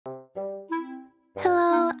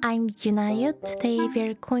I'm Yunayu. Today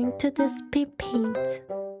we're going to do speed paint.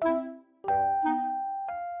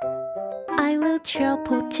 I will draw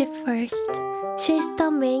Bocchi first. She's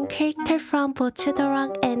the main character from Bocchi the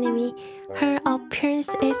Rock anime. Her appearance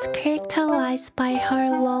is characterized by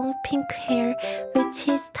her long pink hair, which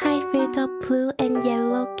is tied with a blue and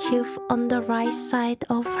yellow cube on the right side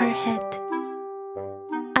of her head.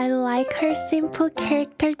 I like her simple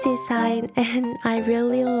character design and I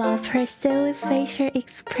really love her silly facial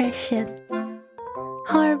expression.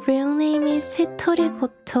 Her real name is Hitori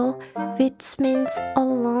Goto, which means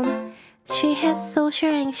alone. She has social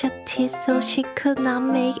anxiety, so she could not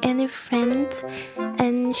make any friends,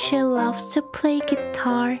 and she loves to play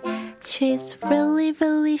guitar. She is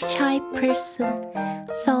really shy person,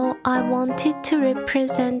 so I wanted to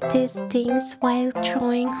represent these things while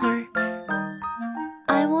drawing her.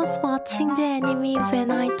 I was watching the anime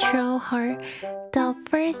when I drew her. The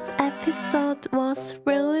first episode was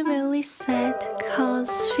really sad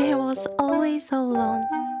cause she was always alone.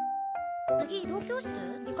 次移動教室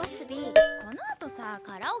理科室 B この後さ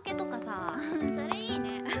カラオケとかさそれいい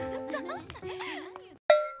ねあ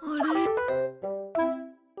れ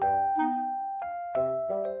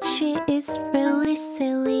She is really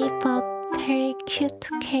silly but very cute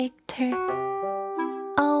character.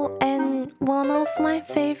 Oh, and one of my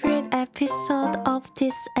favorite episodes of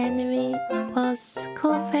this anime was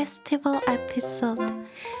School Festival episode.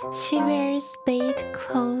 She wears maid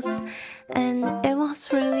clothes and it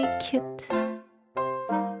was really cute.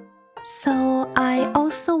 So I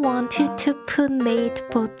also wanted to put maid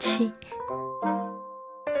Bocchi.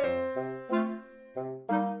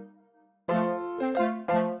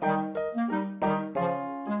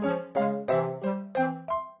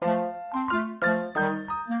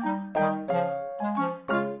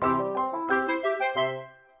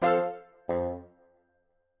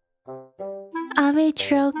 I will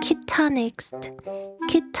draw Kita next.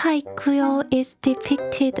 Kita Ikuyo is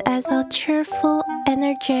depicted as a cheerful,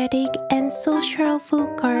 energetic, and sociable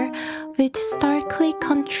girl, which starkly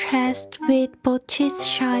contrasts with Bocchi's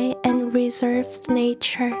shy and reserved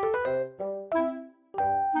nature.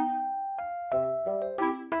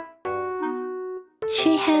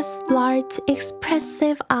 She has large,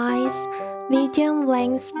 expressive eyes,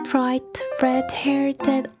 medium-length, bright red hair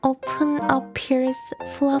that often appears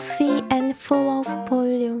fluffy and full of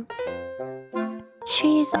volume.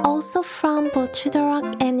 She is also from Bocchi the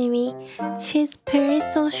Rock anime. She is very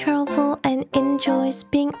sociable and enjoys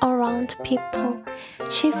being around people.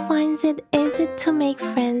 She finds it easy to make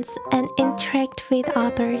friends and interact with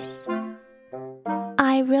others.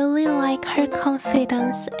 I really like her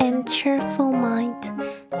confidence and cheerful mind.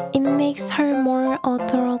 It makes her more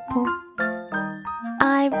adorable.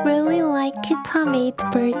 I really like Kita maid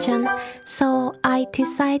version, so I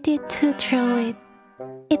decided to draw it.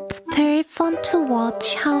 It's very fun to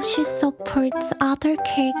watch how she supports other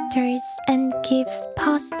characters and gives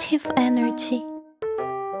positive energy.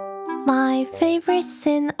 My favorite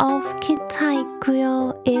scene of Kita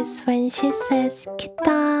Ikuyo is when she says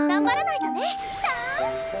Kita. 頑張らないとね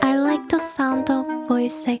I like the sound of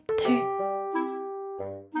voice actor.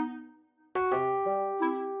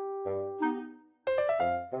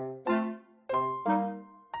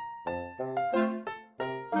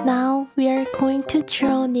 Now we are going to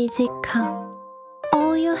draw Nijika.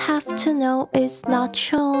 All you have to know is not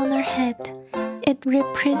show on her head. It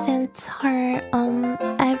represents her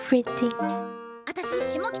everything. 私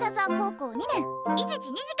下北沢高校2年一時2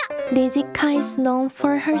時間 Nijika is known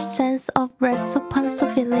for her sense of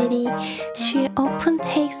responsibility. She often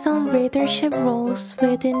takes on leadership roles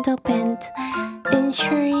within the band,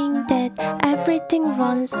 ensuring that everything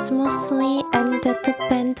runs smoothly and that the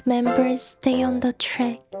band members stay on the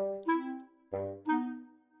track.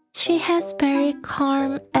 She has very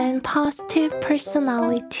calm and positive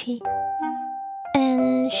personality,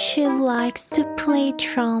 and she likes to play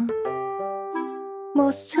drum.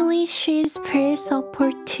 Mostly she is very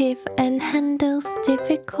supportive and handles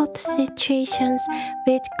difficult situations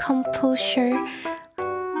with composure.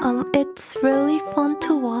 It's really fun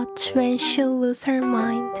to watch when she loses her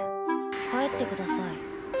mind. 帰ってください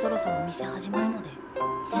そろそろお店始まるので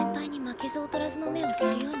先輩に負けず劣らずの目をす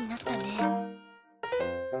るようになったね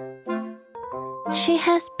She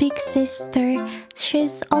has big sister.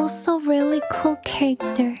 She's also really cool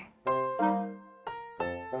character.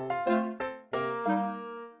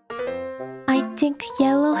 I think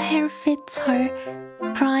yellow hair fits her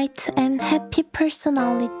bright and happy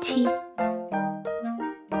personality.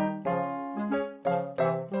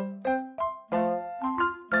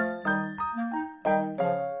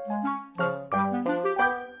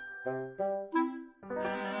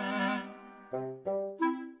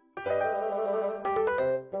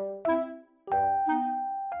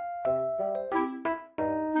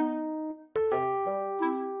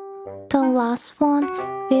 last one,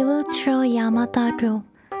 we will draw Yamada Ryo.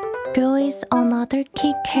 Ryo is another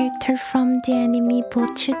key character from the anime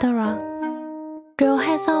Bocchi-the-Rock. Ryo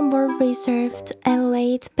has a more reserved and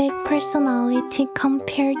laid-back personality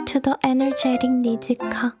compared to the energetic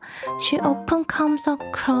Nijika. She often comes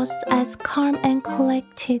across as calm and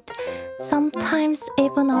collected, sometimes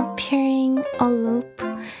even appearing aloof.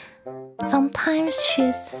 Sometimes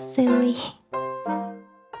she's silly.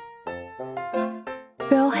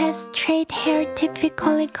 Ryo has straight hair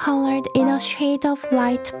typically colored in a shade of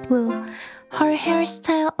light blue. Her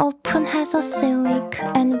hairstyle often has a sleek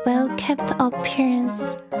and well-kept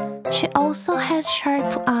appearance. She also has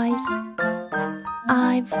sharp eyes.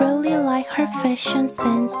 I really like her fashion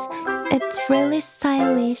sense. It's really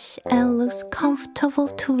stylish and looks comfortable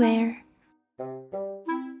to wear.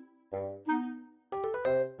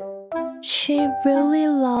 She really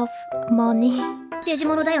loves money. デジ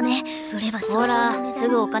モノだよね。売ればほら、す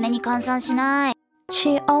ぐお金に換算しない。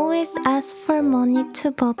She always asks for money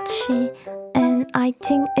to Bocchi, and I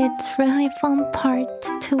think it's really fun part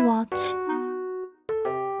to watch.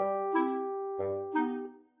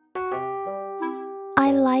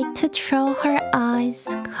 I like to draw her eyes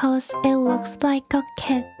cause it looks like a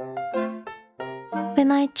cat.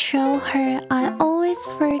 When I draw her, I always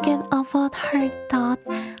forget about her dot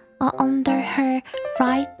under her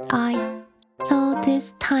right eye. So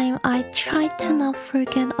this time I try to not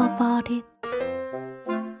forget about it.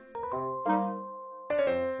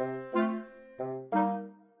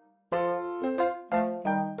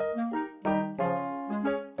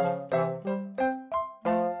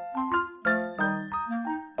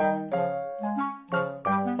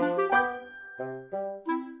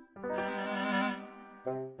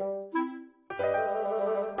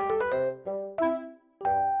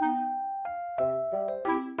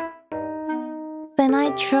 When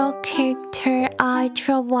I draw character, I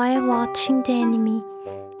draw while watching the anime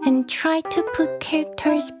and try to put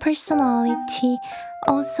character's personality,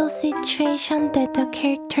 also situation that the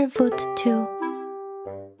character would do.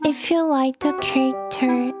 If you like the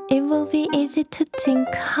character, it will be easy to think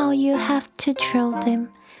how you have to draw them,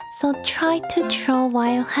 so try to draw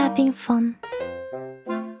while having fun.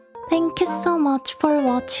 Thank you so much for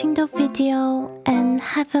watching the video and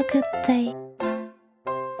have a good day.